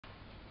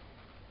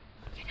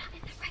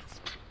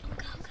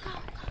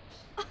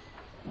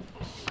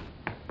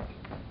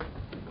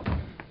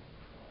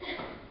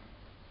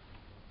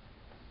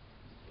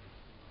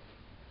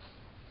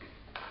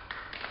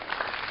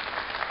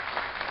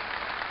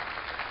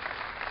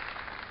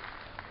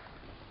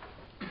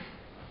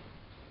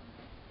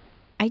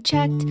I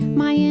checked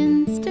my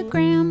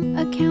Instagram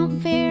account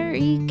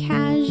very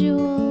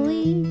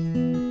casually.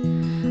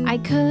 I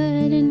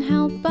couldn't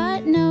help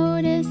but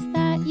notice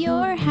that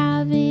you're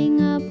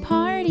having a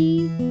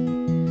party.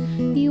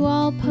 You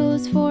all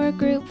pose for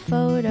group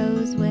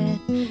photos with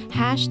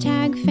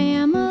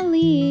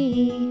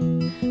 #family.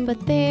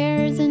 But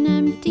there's an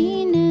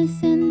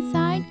emptiness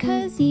inside,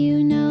 'cause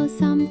you know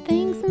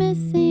something's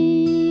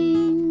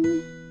missing.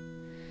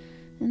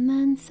 And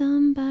then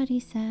somebody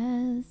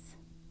says,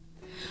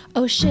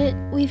 oh shit,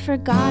 we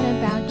forgot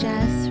about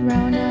Jess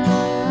Rona.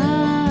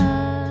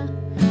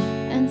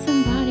 And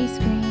somebody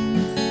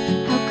screams,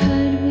 how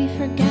could we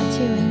forget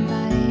to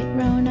invite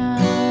Rona?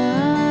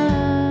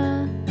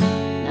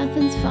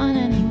 Nothing's fun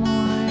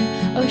anymore.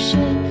 Oh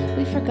shit,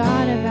 we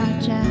forgot about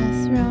Jess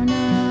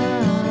Rona.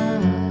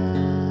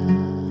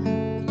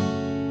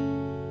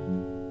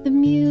 The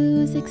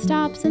music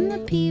stops and the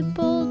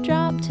people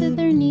drop to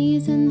their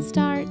knees and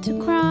start to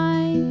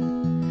cry.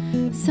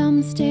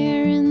 Some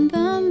stare in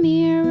the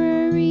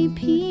mirror,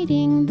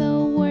 repeating the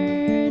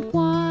word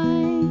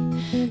why.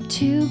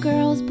 Two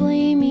girls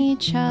blame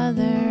each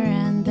other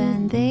and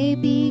then they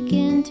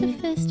begin to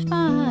fist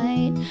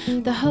fight.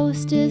 The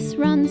hostess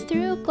runs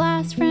through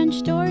glass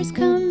French doors,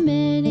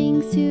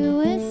 committing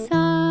suicide.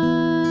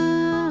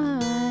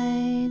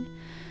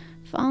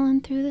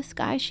 Falling through the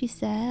sky, she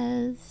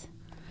says,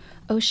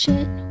 oh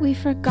shit, we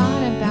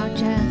forgot about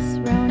Jess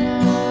Rona.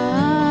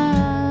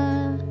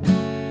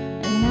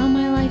 And now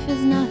my life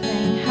is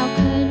nothing. How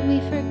could we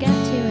forget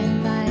to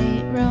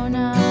invite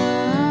Rona?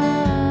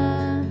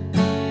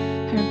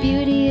 Her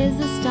beauty is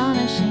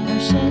astonishing. Oh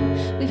shit,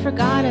 we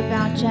forgot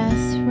about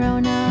Jess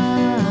Rona.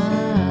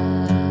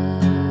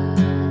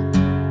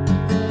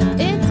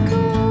 It's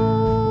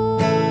cool.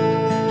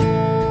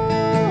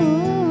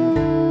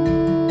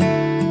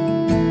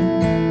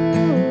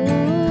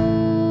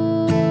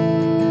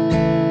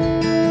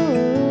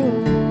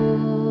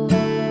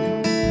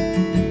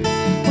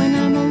 When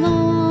I'm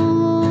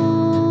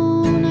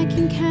alone, I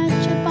can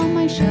catch up on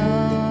my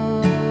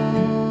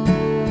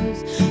shows.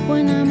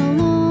 When I'm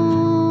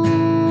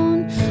alone,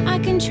 I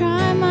can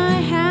try my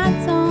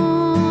hats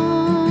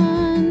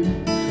on.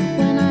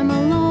 When I'm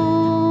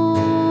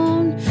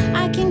alone,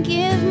 I can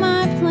give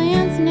my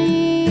plants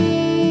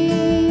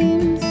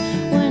names.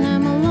 When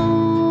I'm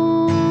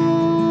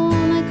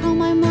alone, I call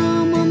my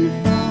mom on the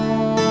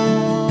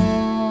phone.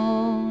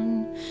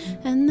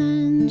 And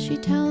then she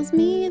tells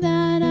me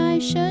that I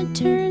should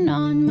turn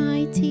on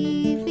my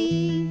TV.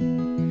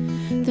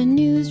 The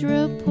news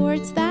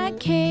reports that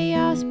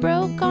chaos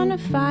broke on a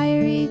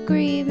fiery,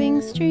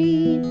 grieving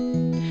street.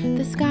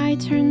 The sky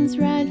turns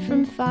red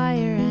from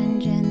fire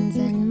engines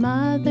and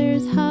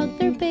mothers hug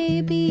their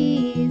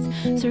babies.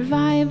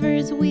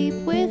 Survivors weep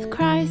with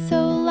cries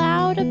so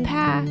loud a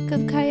pack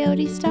of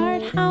coyotes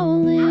start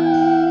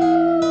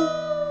howling.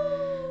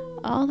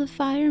 All the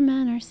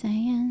firemen are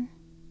saying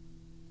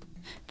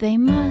they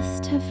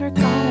must have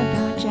forgot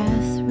about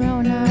Jess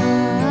Rona.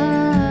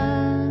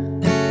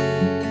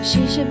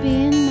 She should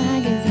be in